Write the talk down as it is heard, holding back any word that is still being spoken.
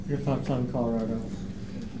Your thoughts on Colorado?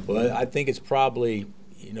 Well, I think it's probably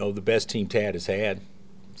the best team Tad has had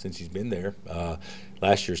since he's been there.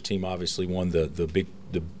 Last year's team obviously won the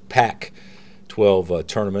Pac-12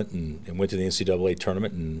 tournament and went to the NCAA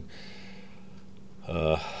tournament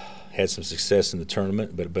and had some success in the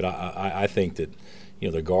tournament. But I think that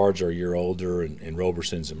the guards are a year older, and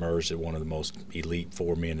Roberson's emerged as one of the most elite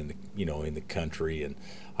four men in the country, and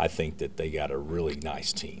I think that they got a really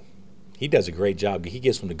nice team. He does a great job. He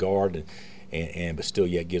gives them the guard, but still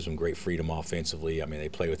yet gives them great freedom offensively. I mean, they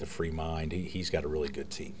play with a free mind. He's got a really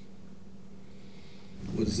good team.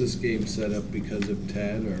 Was this game set up because of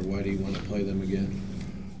Tad, or why do you want to play them again?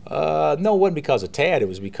 No, it wasn't because of Tad. It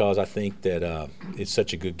was because I think that it's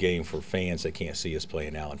such a good game for fans that can't see us play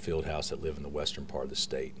in Allen Fieldhouse that live in the western part of the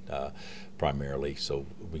state, primarily. So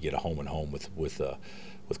we get a home and home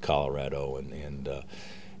with Colorado,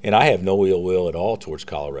 and I have no ill will at all towards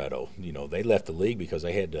Colorado. They left the league because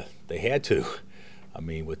they had to. I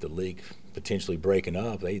mean, with the league potentially breaking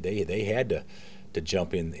up, they had to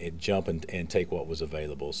jump and take what was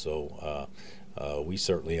available. So. We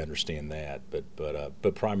certainly understand that,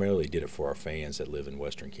 but primarily did it for our fans that live in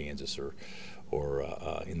western Kansas or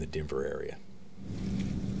in the Denver area.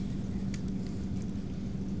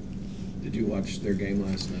 Did you watch their game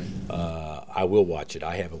last night? I will watch it.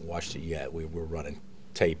 I haven't watched it yet. We're running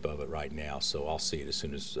tape of it right now, so I'll see it as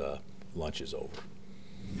soon as lunch is over.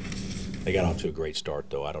 They got off to a great start,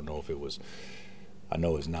 though. I don't know if it was. I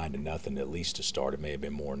know it was 9-0 at least to start. It may have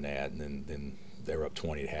been more than that, and then they were up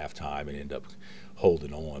 20 at halftime and ended up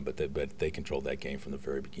holding on, but they controlled that game from the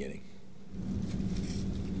very beginning.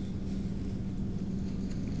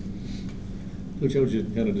 Coach, how would you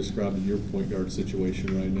kind of describe your point guard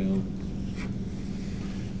situation right now?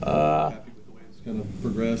 Happy with the way it's kind of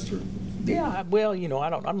progressed, or? Yeah, well, I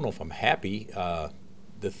don't know if I'm happy.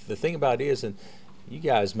 The thing about it is, and you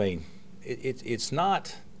guys it's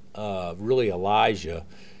not really Elijah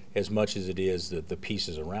as much as it is the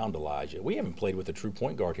pieces around Elijah. We haven't played with a true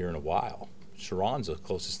point guard here in a while. Sharon's the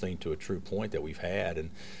closest thing to a true point that we've had,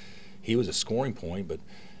 and he was a scoring point. But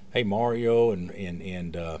hey, Mario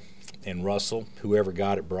and Russell, whoever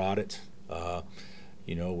got it brought it.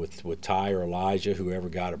 With Ty or Elijah, whoever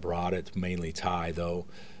got it brought it. Mainly Ty though.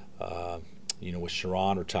 With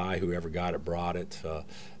Sharon or Ty, whoever got it brought it.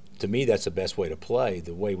 To me, that's the best way to play.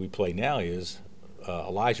 The way we play now is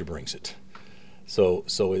Elijah brings it. So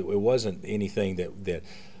it wasn't anything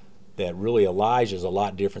that really Elijah's a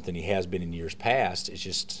lot different than he has been in years past. It's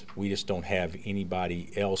just we just don't have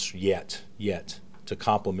anybody else yet to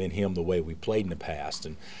complement him the way we played in the past,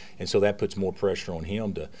 and so that puts more pressure on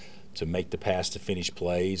him to make the pass to finish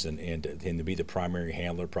plays and to be the primary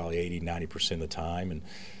handler probably 80-90% of the time,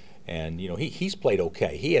 and he's played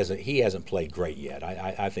okay. He hasn't played great yet.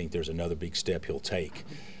 I think there's another big step he'll take.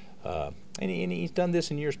 And he's done this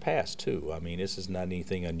in years past, too. I mean, this is not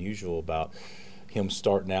anything unusual about him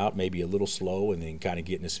starting out maybe a little slow and then kind of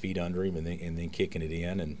getting his feet under him and then kicking it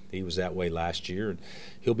in. And he was that way last year, and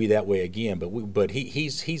he'll be that way again. But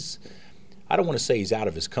he's I don't want to say he's out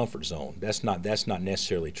of his comfort zone. That's not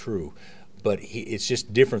necessarily true. But it's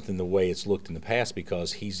just different than the way it's looked in the past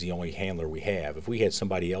because he's the only handler we have. If we had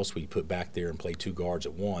somebody else we put back there and play two guards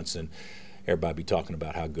at once, and everybody be talking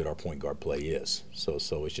about how good our point guard play is. So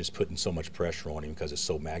it's just putting so much pressure on him because it's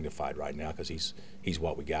so magnified right now because he's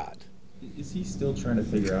what we got. Is he still trying to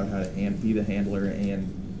figure out how to be the handler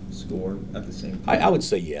and score at the same time? I would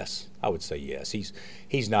say yes.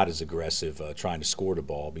 He's not as aggressive trying to score the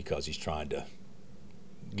ball because he's trying to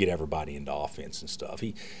get everybody into offense and stuff.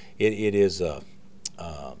 It is.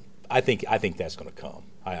 I think that's going to come.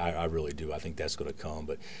 I really do. I think that's going to come.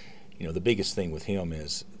 But the biggest thing with him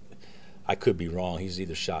is. I could be wrong. He's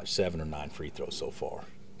either shot 7 or 9 free throws so far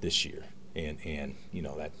this year, and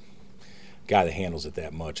that guy that handles it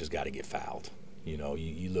that much has got to get fouled.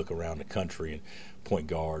 You look around the country and point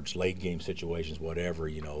guards, late game situations, whatever.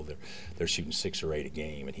 They're shooting 6 or 8 a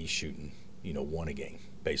game, and he's shooting 1 a game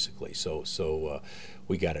basically. So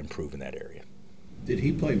we got to improve in that area. Did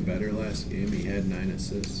he play better last game? He had 9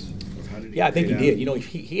 assists. Or how did he I think he did.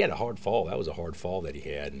 He had a hard fall. That was a hard fall that he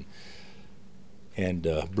had, and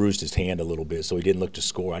bruised his hand a little bit, so he didn't look to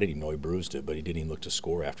score. I didn't even know he bruised it, but he didn't even look to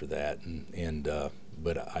score after that.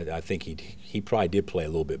 But I think he probably did play a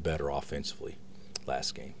little bit better offensively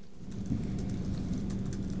last game.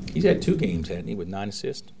 He's had 2 games, hasn't he, with 9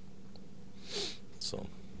 assists? So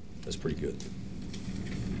that's pretty good.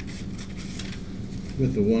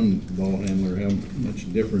 With the one ball handler, how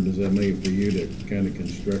much different does that make for you to kind of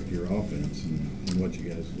construct your offense and what you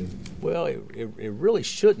guys do? Well, it really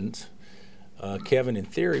shouldn't. Kevin, in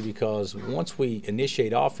theory, because once we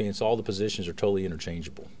initiate offense, all the positions are totally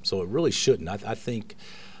interchangeable. So it really shouldn't. I think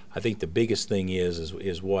the biggest thing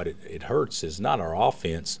is what it hurts is not our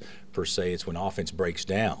offense per se. It's when offense breaks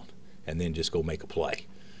down and then just go make a play.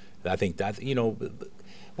 I think that,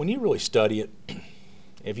 when you really study it,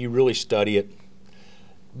 if you really study it,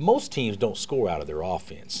 most teams don't score out of their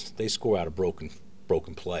offense. They score out of broken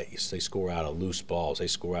plays. They score out of loose balls. They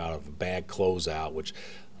score out of a bad closeout, which,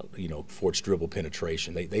 forced dribble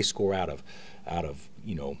penetration. They score out of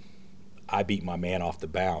I beat my man off the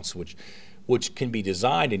bounce, which can be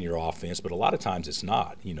designed in your offense, but a lot of times it's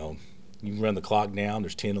not. You run the clock down.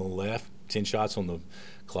 There's 10 on the left, 10 shots on the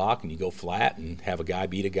clock, and you go flat and have a guy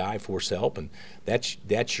beat a guy, force help, and that's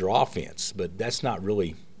your offense. But that's not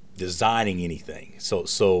really designing anything.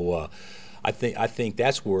 So I think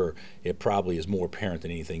that's where it probably is more apparent than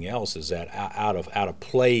anything else, is that out of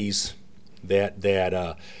plays that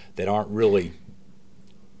aren't really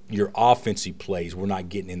your offensive plays, we're not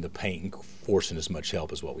getting in the paint and forcing as much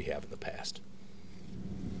help as what we have in the past.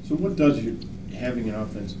 So what does having an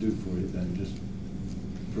offense do for you then? Just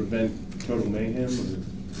prevent total mayhem?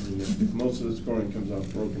 If most of the scoring comes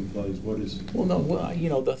off broken plays, what is? Well, no.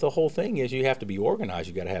 Well, the whole thing is you have to be organized.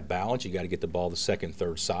 You got to have balance. You got to get the ball the second,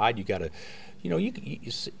 third side. You got to,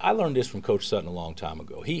 I learned this from Coach Sutton a long time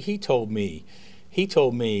ago. He told me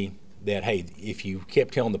that, hey, if you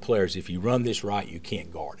kept telling the players, if you run this right, you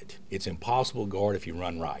can't guard it. It's impossible to guard if you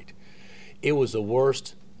run right. It was the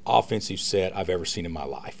worst offensive set I've ever seen in my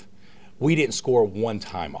life. We didn't score one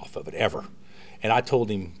time off of it, ever. And I told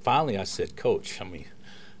him, finally, I said, Coach,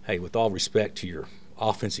 hey, with all respect to your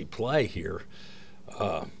offensive play here,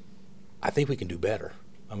 I think we can do better.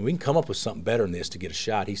 We can come up with something better than this to get a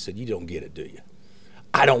shot. He said, you don't get it, do you?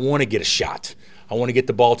 I don't want to get a shot. I want to get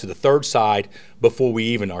the ball to the third side before we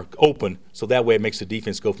even are open, so that way it makes the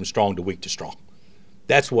defense go from strong to weak to strong.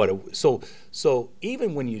 That's what it. So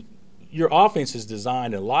even when your offense is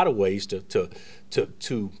designed in a lot of ways to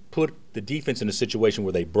put the defense in a situation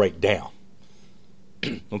where they break down.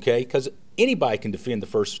 Okay, because anybody can defend the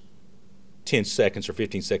first 10 seconds or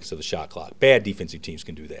 15 seconds of the shot clock. Bad defensive teams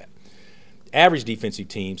can do that. Average defensive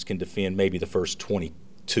teams can defend maybe the first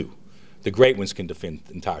 22. The great ones can defend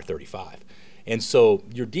the entire 35. And so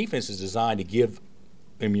your defense is designed to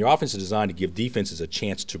your offense is designed to give defenses a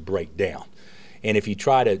chance to break down. And if you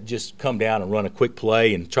try to just come down and run a quick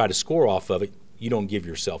play and try to score off of it, you don't give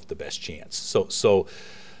yourself the best chance. So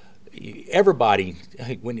everybody,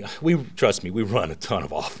 trust me, we run a ton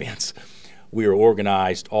of offense. We are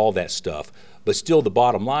organized, all that stuff. But still, the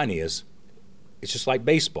bottom line is, it's just like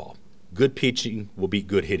baseball. Good pitching will beat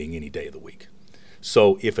good hitting any day of the week.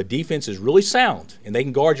 So if a defense is really sound and they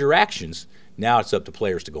can guard your actions, now it's up to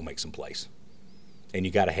players to go make some plays. And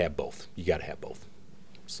you got to have both.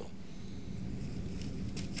 So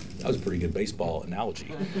that was a pretty good baseball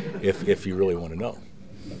analogy, if you really want to know.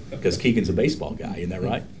 Because Keegan's a baseball guy, isn't that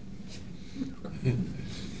right?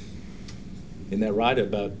 Isn't that right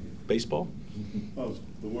about baseball? Well,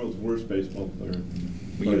 the world's worst baseball player.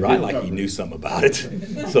 Well, you're right, like you knew something about it.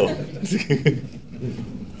 So,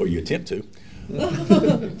 or you attempt to.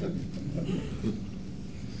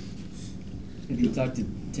 Have you talked to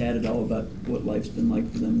Tad at all about what life's been like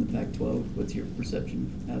for them in the Pac-12? What's your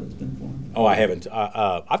perception of how it's been for him? Oh, I haven't.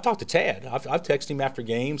 I've talked to Tad. I've texted him after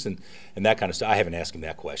games and that kind of stuff. I haven't asked him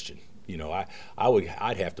that question.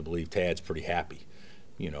 I'd have to believe Tad's pretty happy.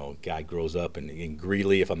 Guy grows up in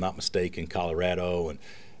Greeley, if I'm not mistaken, Colorado,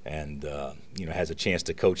 and has a chance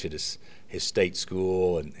to coach at his state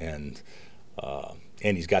school, and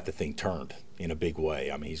he's got the thing turned in a big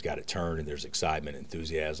way. He's got it turned, and there's excitement,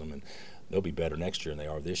 enthusiasm, and they'll be better next year than they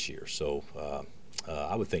are this year. So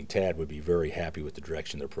I would think Tad would be very happy with the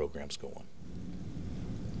direction their program's going.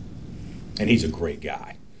 And he's a great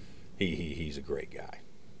guy. He's a great guy.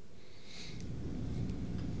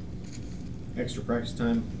 Extra practice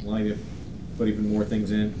time, allow you to put even more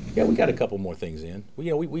things in? Yeah, we got a couple more things in.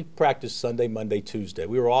 We practiced Sunday, Monday, Tuesday.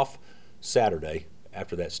 We were off Saturday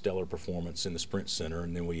after that stellar performance in the Sprint Center,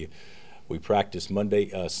 and then we practiced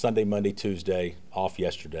Sunday, Monday, Tuesday, off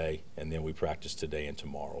yesterday, and then we practiced today and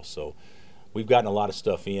tomorrow. So we've gotten a lot of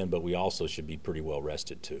stuff in, but we also should be pretty well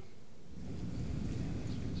rested too.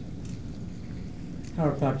 How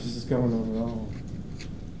are practices going overall?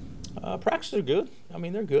 Practices are good.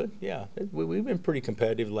 They're good. Yeah, we've been pretty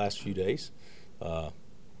competitive the last few days. I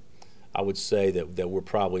would say that we're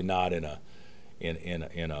probably not in a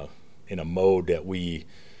mode that we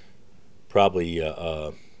probably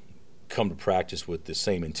come to practice with the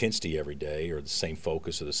same intensity every day or the same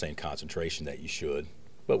focus or the same concentration that you should.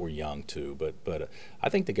 But we're young too. But I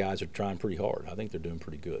think the guys are trying pretty hard. I think they're doing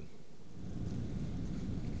pretty good.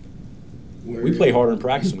 We play harder in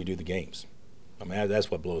practice than we do the games. I mean, that's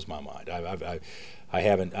what blows my mind. I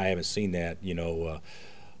haven't seen that. You know,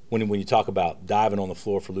 when you talk about diving on the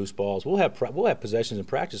floor for loose balls, we'll have possessions in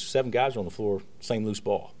practice. 7 guys are on the floor, same loose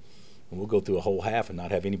ball, and we'll go through a whole half and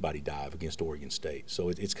not have anybody dive against Oregon State. So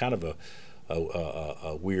it's kind of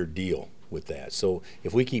a weird deal with that. So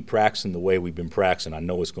if we keep practicing the way we've been practicing, I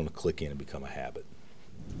know it's going to click in and become a habit.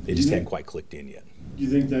 It just hadn't quite clicked in yet. Do you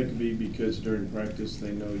think that could be because during practice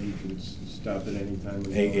they know you can stop at any time?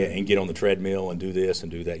 And get on the treadmill and do this and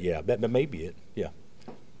do that. Yeah, that may be it. Yeah,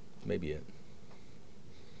 maybe it.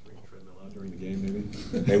 Bring a treadmill out during the game, maybe?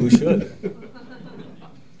 Maybe we should.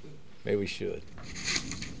 Maybe we should.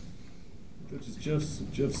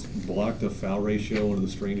 Jeff's blocked a foul ratio, one of the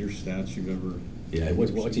strangest stats you've ever. Yeah,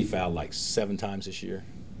 what's he fouled like 7 times this year?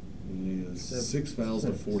 He has 6 fouls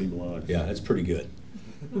to 40 blocks. Yeah, that's pretty good.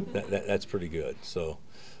 That's pretty good. So,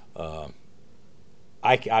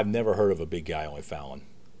 I've never heard of a big guy only fouling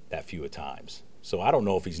that few at times. So I don't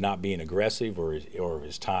know if he's not being aggressive or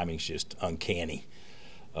his timing's just uncanny.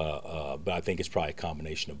 But I think it's probably a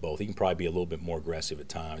combination of both. He can probably be a little bit more aggressive at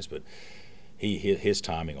times, but his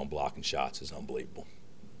timing on blocking shots is unbelievable,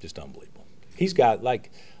 just unbelievable. He's got I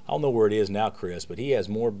don't know where it is now, Chris, but he has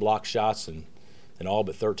more blocked shots than all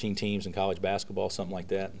but 13 teams in college basketball, something like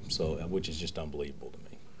that. So, which is just unbelievable to me.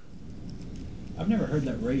 I've never heard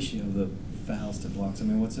that ratio of the fouls to blocks. I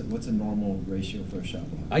mean, what's a normal ratio for a shot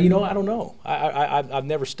block? I don't know. I've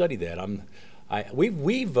never studied that.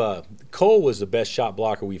 Cole was the best shot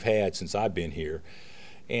blocker we've had since I've been here,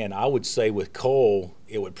 and I would say with Cole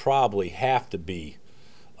it would probably have to be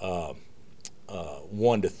 1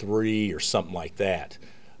 to 3 or something like that.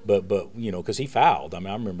 But you know, because he fouled. I mean,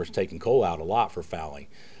 I remember taking Cole out a lot for fouling.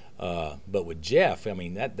 But with Jeff, I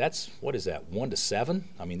mean, that's what is that, 1 to 7?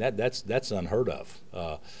 I mean, that's unheard of.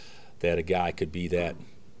 That a guy could be that,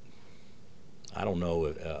 I don't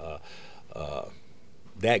know,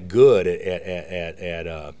 that good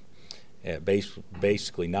at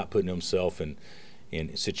basically not putting himself in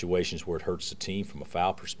situations where it hurts the team from a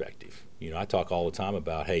foul perspective. You know, I talk all the time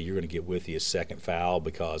about, hey, you're going to get with you a second foul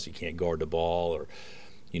because you can't guard the ball, or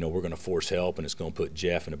you know, we're going to force help and it's going to put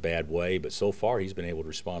Jeff in a bad way. But so far, he's been able to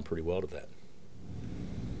respond pretty well to that.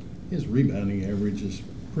 His rebounding average is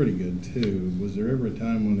pretty good, too. Was there ever a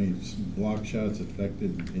time when his block shots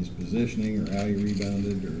affected his positioning or how he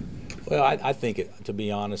rebounded? Or? Well, I think, to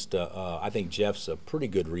be honest, I think Jeff's a pretty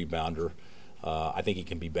good rebounder. I think he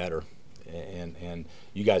can be better. And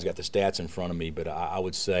you guys got the stats in front of me, but I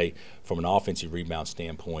would say from an offensive rebound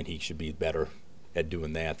standpoint, he should be better at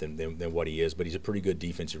doing that than what he is. But he's a pretty good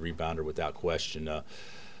defensive rebounder without question.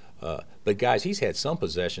 But, guys, he's had some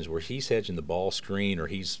possessions where he's hedging the ball screen or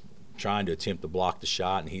he's trying to attempt to block the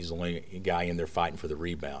shot, and he's the only guy in there fighting for the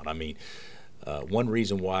rebound. I mean, one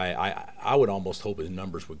reason why I would almost hope his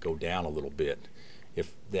numbers would go down a little bit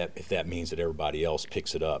if that means that everybody else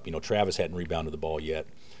picks it up. You know, Travis hadn't rebounded the ball yet.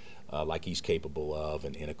 Like he's capable of,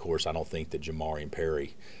 and of course I don't think that Jamari and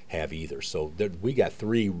Perry have either. So we got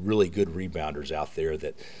 3 really good rebounders out there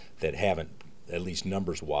that haven't, at least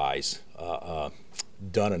numbers wise,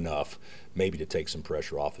 done enough maybe to take some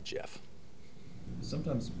pressure off of Jeff.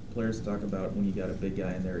 Sometimes players talk about when you got a big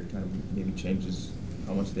guy in there, it kind of maybe changes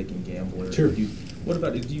how much they can gamble. Or sure. What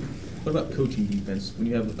about coaching defense? When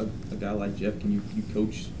you have a guy like Jeff, can you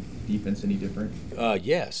coach defense any different?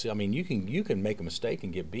 Yes. I mean, you can make a mistake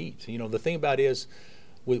and get beat. You know, the thing about it is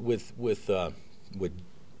with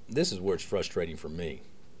this is where it's frustrating for me.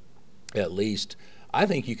 At least I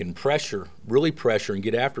think you can really pressure and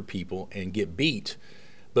get after people and get beat,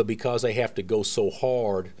 but because they have to go so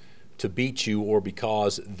hard to beat you, or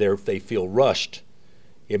because they feel rushed,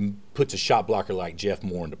 it puts a shot blocker like Jeff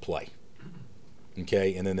more into play.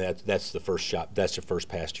 Okay, and then that's the first shot. That's the first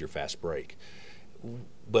pass to your fast break.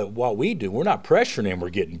 But what we do, we're not pressuring him, we're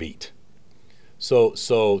getting beat. So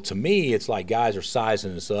to me, it's like guys are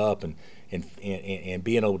sizing us up and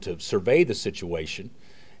being able to survey the situation,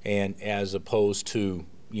 and as opposed to,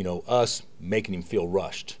 you know, us making him feel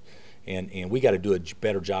rushed. And we got to do a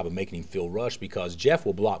better job of making him feel rushed, because Jeff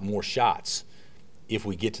will block more shots if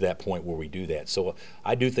we get to that point where we do that. So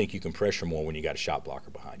I do think you can pressure more when you got a shot blocker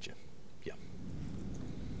behind you. Yeah.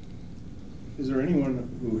 Is there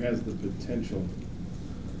anyone who has the potential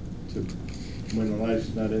to, when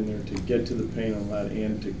Elijah's not in there, to get to the paint a lot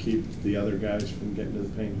and to keep the other guys from getting to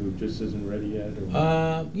the paint who just isn't ready yet?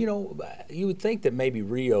 Or? You know, you would think that maybe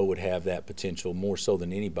Rio would have that potential more so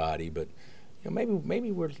than anybody, but you know,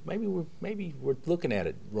 maybe we're looking at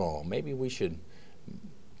it wrong. Maybe we should,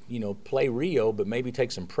 you know, play Rio, but maybe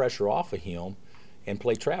take some pressure off of him and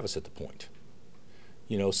play Travis at the point.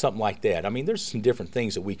 You know, something like that. I mean, there's some different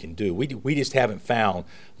things that we can do. We just haven't found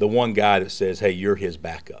the one guy that says, hey, you're his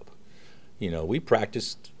backup. You know, we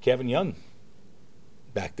practiced Kevin Young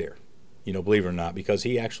back there, you know, believe it or not, because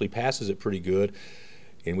he actually passes it pretty good.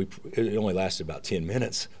 And it only lasted about 10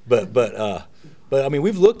 minutes. But I mean,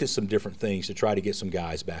 we've looked at some different things to try to get some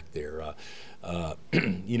guys back there.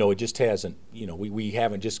 You know, it just hasn't, you know, we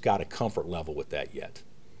haven't just got a comfort level with that yet.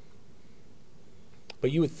 But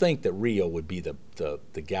you would think that Rio would be the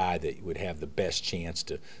guy that would have the best chance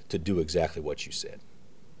to do exactly what you said.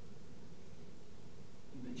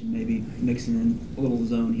 You mentioned maybe mixing in a little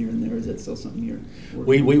zone here and there. Is that still something you're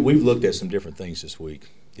We've working on? looked at some different things this week.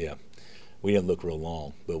 Yeah, we didn't look real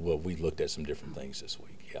long, but we looked at some different things this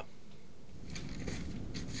week. Yeah.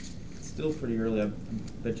 It's still pretty early. I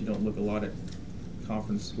bet you don't look a lot at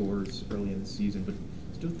conference scores early in the season, but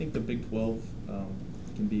still think the Big 12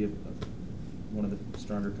 can be one of the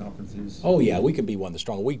stronger conferences. Oh yeah, we can be one of the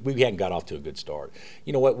stronger. We hadn't got off to a good start.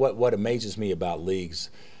 You know what amazes me about leagues?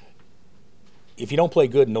 If you don't play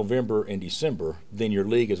good in November and December, then your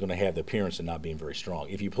league is going to have the appearance of not being very strong.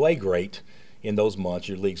 If you play great in those months,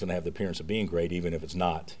 your league's going to have the appearance of being great, even if it's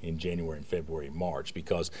not in January and February and March,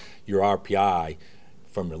 because your RPI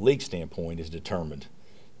from a league standpoint is determined,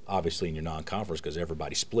 obviously, in your non-conference, because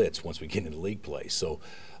everybody splits once we get into league play. So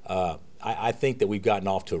I think that we've gotten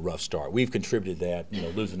off to a rough start. We've contributed that. You know,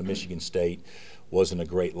 losing to Michigan State wasn't a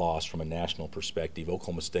great loss from a national perspective.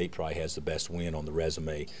 Oklahoma State probably has the best win on the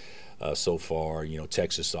resume so far. You know,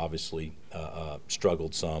 Texas obviously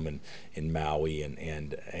struggled some in Maui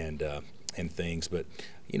and things, but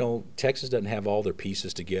you know, Texas doesn't have all their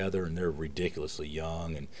pieces together, and they're ridiculously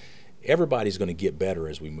young, and everybody's going to get better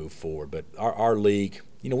as we move forward. But our league,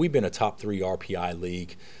 you know, we've been a top 3 RPI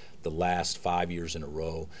league the last 5 years in a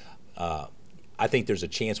row. I think there's a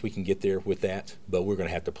chance we can get there with that, but we're going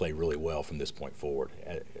to have to play really well from this point forward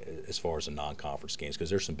as far as the non-conference games, because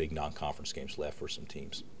there's some big non-conference games left for some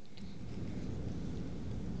teams.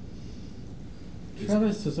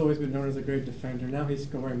 Travis has always been known as a great defender. Now he's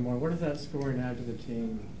scoring more. What does that scoring add to the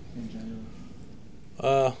team in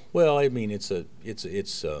general? Well, I mean,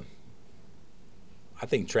 I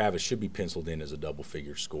think Travis should be penciled in as a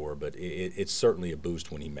double-figure scorer, but it's certainly a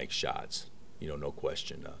boost when he makes shots. You know, no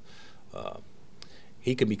question.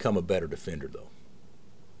 He can become a better defender, though,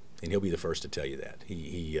 and he'll be the first to tell you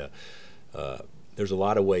that. There's a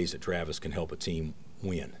lot of ways that Travis can help a team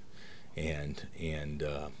win, and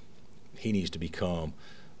he needs to become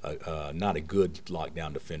not a good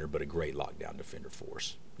lockdown defender, but a great lockdown defender for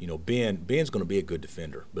us. You know, Ben's going to be a good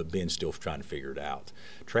defender, but Ben's still trying to figure it out.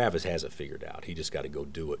 Travis has it figured out. He just got to go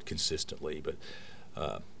do it consistently. But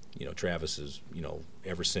you know, Travis is, you know,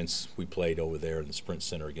 ever since we played over there in the Sprint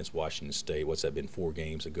Center against Washington State, what's that been, 4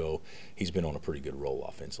 games ago, he's been on a pretty good roll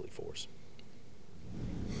offensively for us.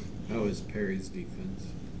 How is Perry's defense?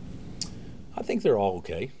 I think they're all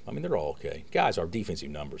okay. I mean, they're all okay. Guys, our defensive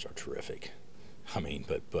numbers are terrific. I mean,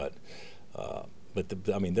 but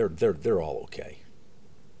they're all okay.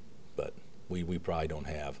 But we probably don't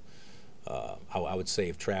have. I would say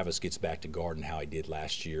if Travis gets back to guarding how he did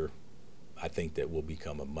last year, I think that we'll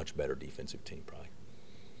become a much better defensive team probably.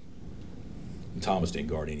 And Thomas didn't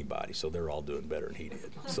guard anybody, so they're all doing better than he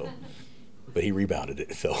did. So, but he rebounded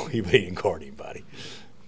it, so he didn't guard anybody.